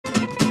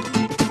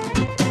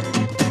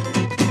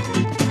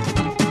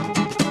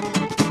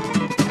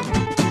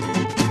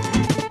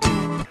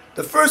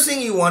first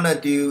thing you want to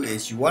do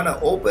is you want to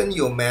open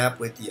your map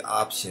with the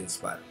options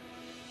button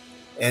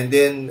and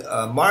then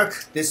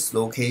mark this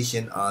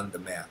location on the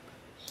map.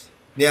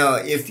 Now,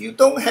 if you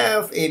don't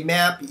have a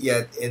map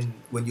yet and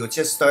when you're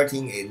just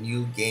starting a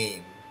new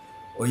game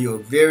or you're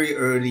very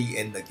early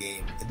in the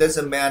game, it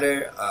doesn't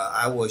matter.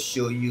 I will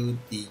show you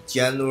the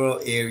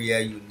general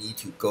area you need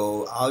to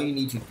go. All you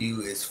need to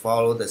do is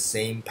follow the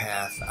same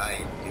path I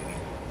am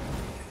doing.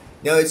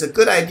 Now, it's a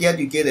good idea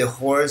to get a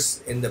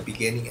horse in the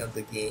beginning of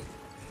the game,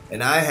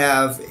 and I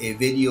have a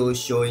video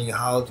showing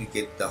how to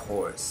get the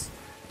horse.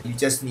 You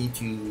just need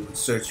to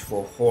search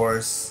for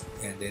horse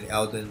and then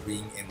Elden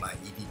Ring in my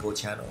edepot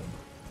channel.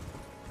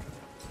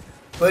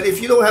 But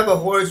if you don't have a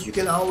horse, you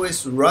can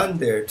always run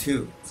there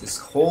too. Just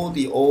hold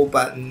the O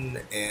button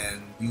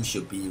and you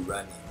should be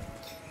running.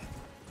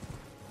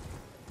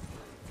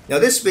 Now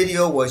this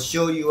video will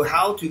show you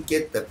how to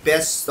get the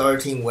best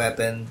starting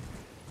weapon,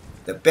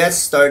 the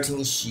best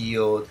starting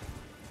shield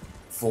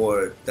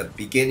for the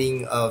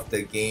beginning of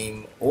the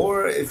game,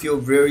 or if you're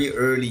very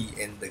early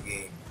in the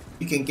game.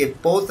 You can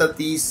get both of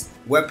these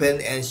weapon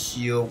and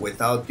shield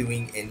without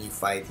doing any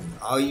fighting.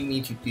 All you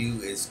need to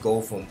do is go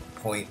from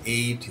point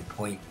A to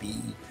point B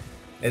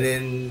and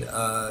then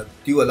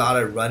do a lot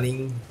of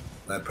running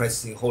by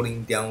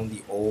holding down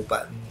the O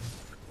button.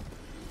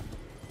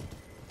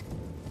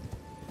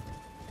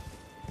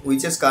 We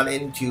just got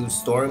into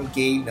Storm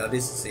Gate. Now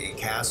this is a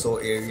castle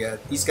area.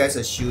 These guys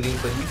are shooting,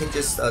 but you can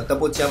just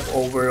double jump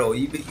over, or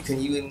even you can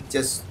even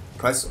just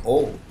press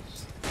O,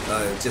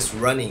 just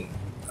running.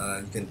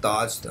 You can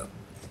dodge them.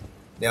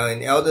 Now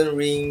in Elden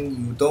Ring,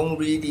 you don't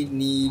really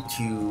need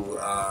to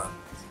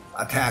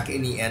attack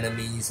any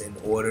enemies in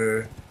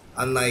order,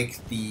 unlike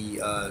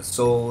the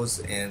Souls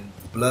and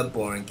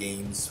Bloodborne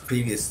games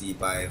previously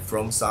by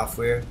From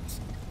Software.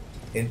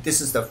 And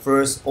this is the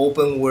first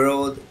open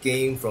world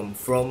game from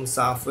From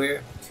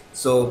Software.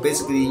 So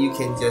basically you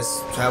can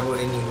just travel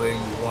anywhere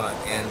you want.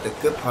 And the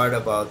good part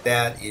about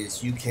that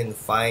is you can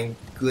find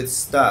good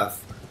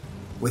stuff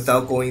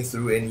without going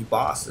through any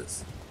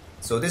bosses.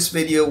 So this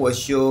video will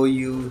show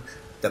you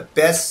the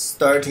best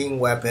starting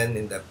weapon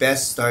and the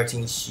best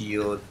starting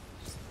shield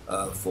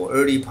for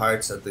early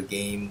parts of the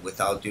game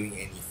without doing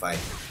any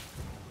fighting.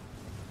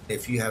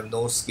 If you have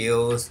no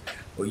skills,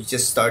 or you're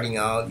just starting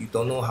out, you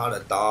don't know how to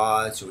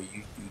dodge, or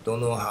you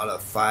don't know how to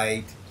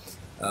fight,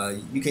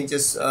 you can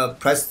just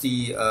press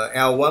the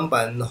L1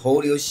 button,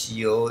 hold your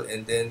shield,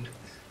 and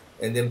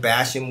then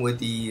bash him with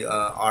the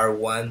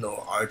R1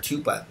 or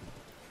R2 button.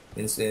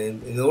 And so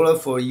in order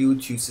for you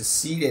to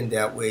succeed in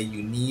that way,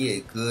 you need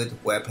a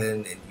good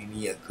weapon and you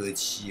need a good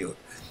shield.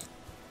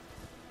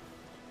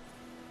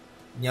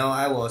 Now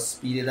I will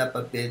speed it up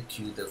a bit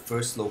to the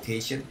first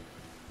location.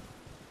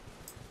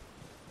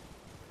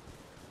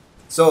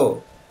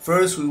 So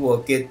first we will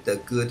get the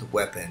good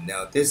weapon.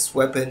 Now this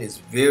weapon is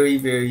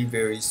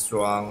very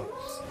strong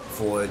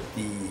for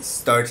the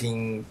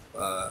starting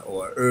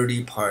or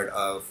early part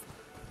of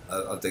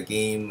the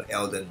game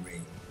Elden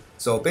Ring.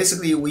 So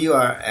basically we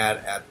are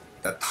at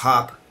the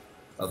top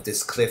of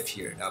this cliff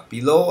here. Now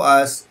below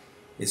us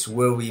is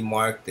where we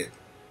marked it,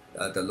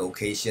 the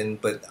location,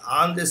 but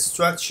on this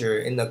structure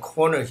in the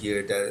corner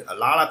here that a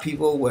lot of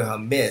people will have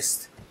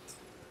missed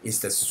is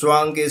the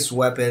strongest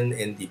weapon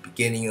in the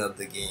beginning of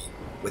the game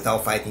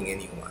without fighting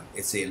anyone.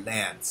 It's a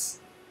lance.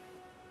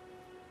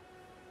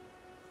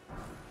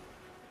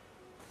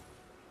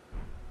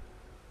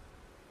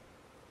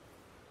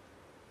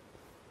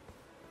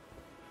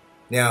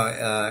 Now,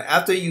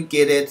 after you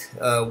get it,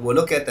 we'll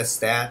look at the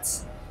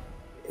stats.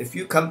 If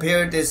you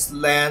compare this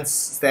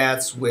lance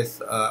stats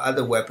with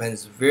other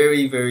weapons,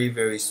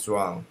 very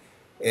strong.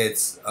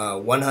 It's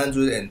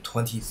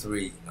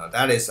 123. Now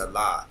that is a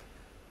lot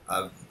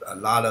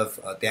of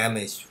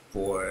damage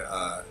for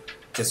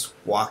just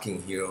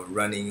walking here or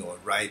running or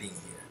riding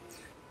here.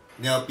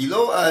 Now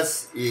below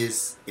us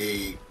is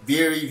a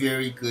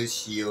very good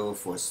shield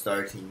for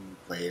starting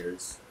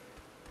players.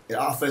 It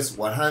offers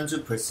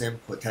 100%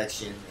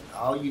 protection, and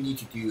all you need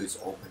to do is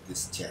open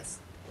this chest.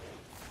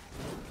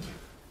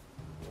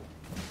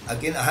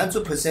 Again,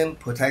 100%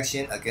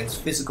 protection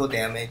against physical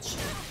damage,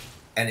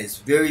 and it's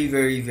very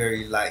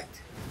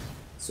light.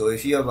 So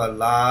if you have a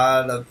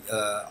lot of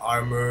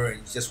armor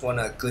and you just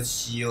want a good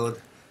shield,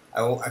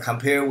 I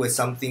compare with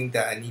something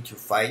that I need to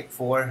fight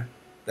for.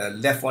 The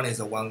left one is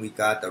the one we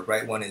got, the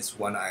right one is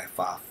one I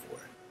fought for.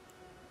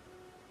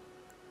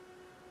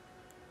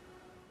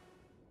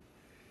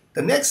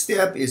 The next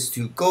step is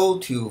to go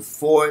to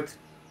Fort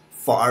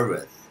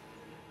Faroth.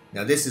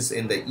 Now this is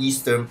in the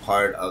eastern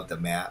part of the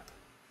map.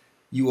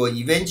 You will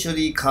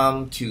eventually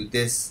come to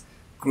this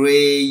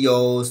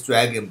Greyoll's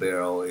Dragon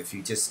Barrel if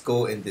you just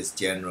go in this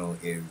general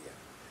area.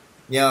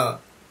 Now,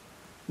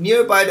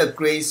 nearby the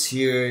grace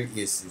here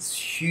is this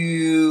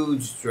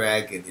huge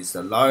dragon. It's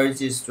the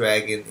largest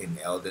dragon in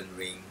Elden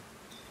Ring.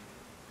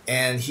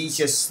 And he's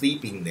just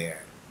sleeping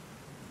there.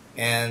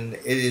 And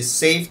it is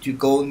safe to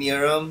go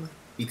near him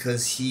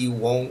because he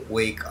won't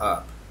wake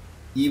up.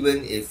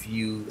 Even if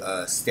you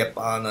step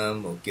on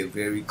him or get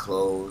very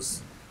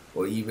close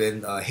or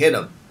even hit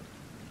him.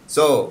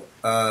 So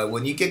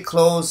when you get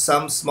close,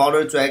 some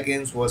smaller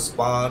dragons will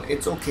spawn.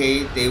 It's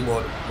okay, they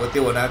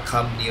will not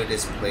come near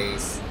this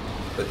place.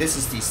 But this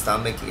is the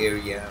stomach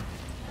area,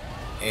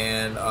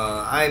 and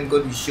I'm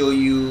going to show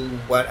you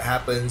what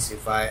happens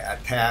if I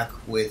attack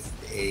with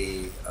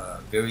a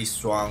very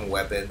strong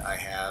weapon. I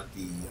have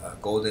the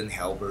golden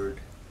halberd.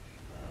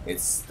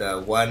 It's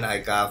the one I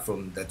got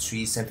from the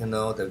tree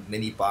sentinel, the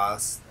mini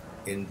boss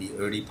in the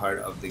early part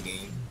of the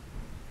game.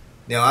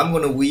 Now I'm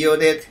going to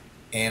wield it,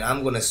 and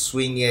I'm going to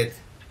swing it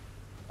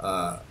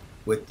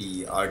with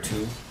the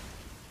R2.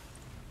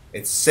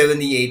 It's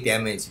 78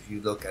 damage if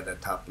you look at the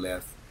top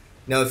left.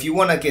 Now if you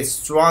want to get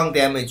strong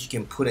damage, you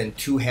can put in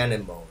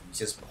two-handed mode. You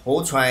just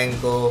hold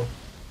triangle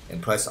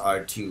and press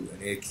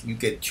R2, and you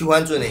get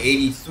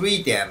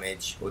 283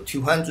 damage, or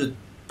 200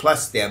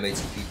 plus damage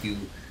if you do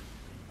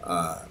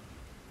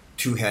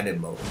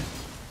two-handed mode.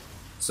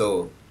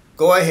 So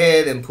go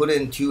ahead and put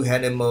in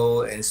two-handed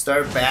mode and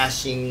start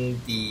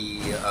bashing the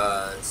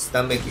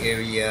stomach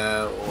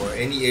area or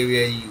any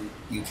area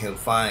you can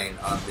find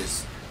on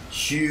this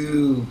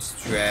huge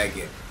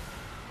dragon.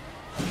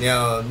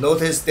 Now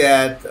notice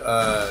that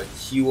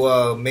he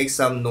will make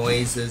some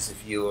noises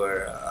if you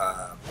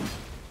are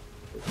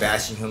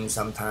bashing him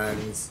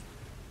sometimes,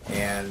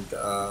 and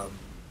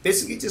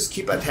basically just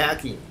keep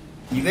attacking.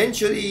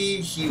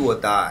 Eventually he will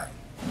die.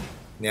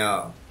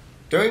 Now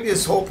during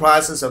this whole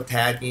process of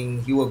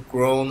attacking, he will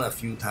groan a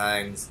few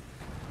times,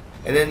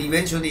 and then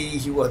eventually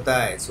he will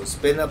die. So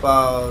spend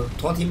about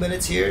 20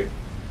 minutes here,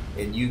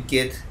 and you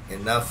get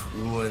enough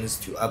ruins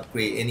to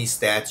upgrade any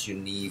stats you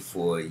need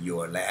for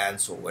your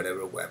lance or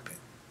whatever weapon.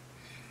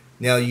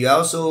 Now you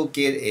also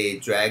get a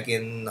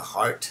dragon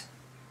heart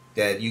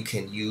that you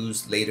can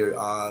use later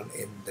on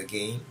in the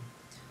game,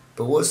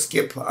 but we'll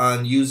skip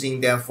on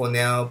using that for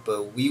now.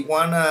 But we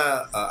want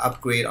to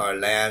upgrade our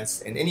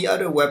lance and any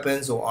other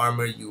weapons or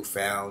armor you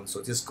found.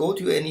 So just go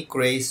to any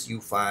grace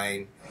you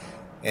find,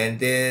 and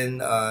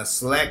then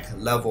select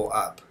level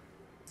up.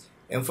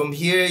 And from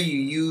here you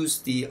use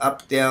the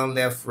up, down,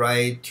 left,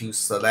 right to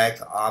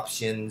select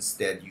options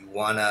that you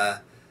want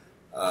to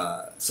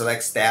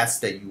select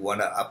stats that you want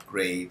to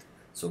upgrade.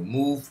 So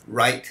move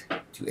right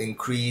to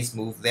increase,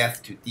 move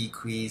left to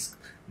decrease,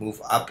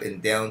 move up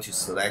and down to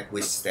select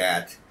which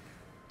stat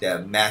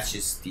that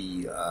matches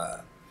the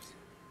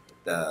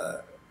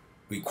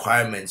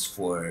requirements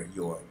for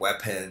your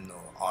weapon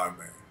or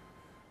armor.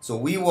 So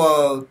we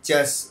will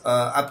just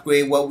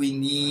upgrade what we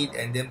need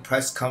and then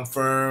press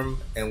confirm,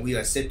 and we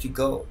are set to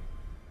go.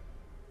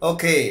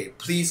 Okay,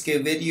 please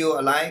give video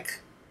a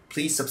like,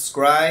 please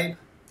subscribe.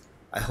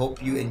 I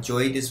hope you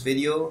enjoyed this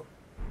video,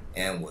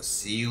 and we'll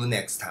see you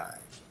next time.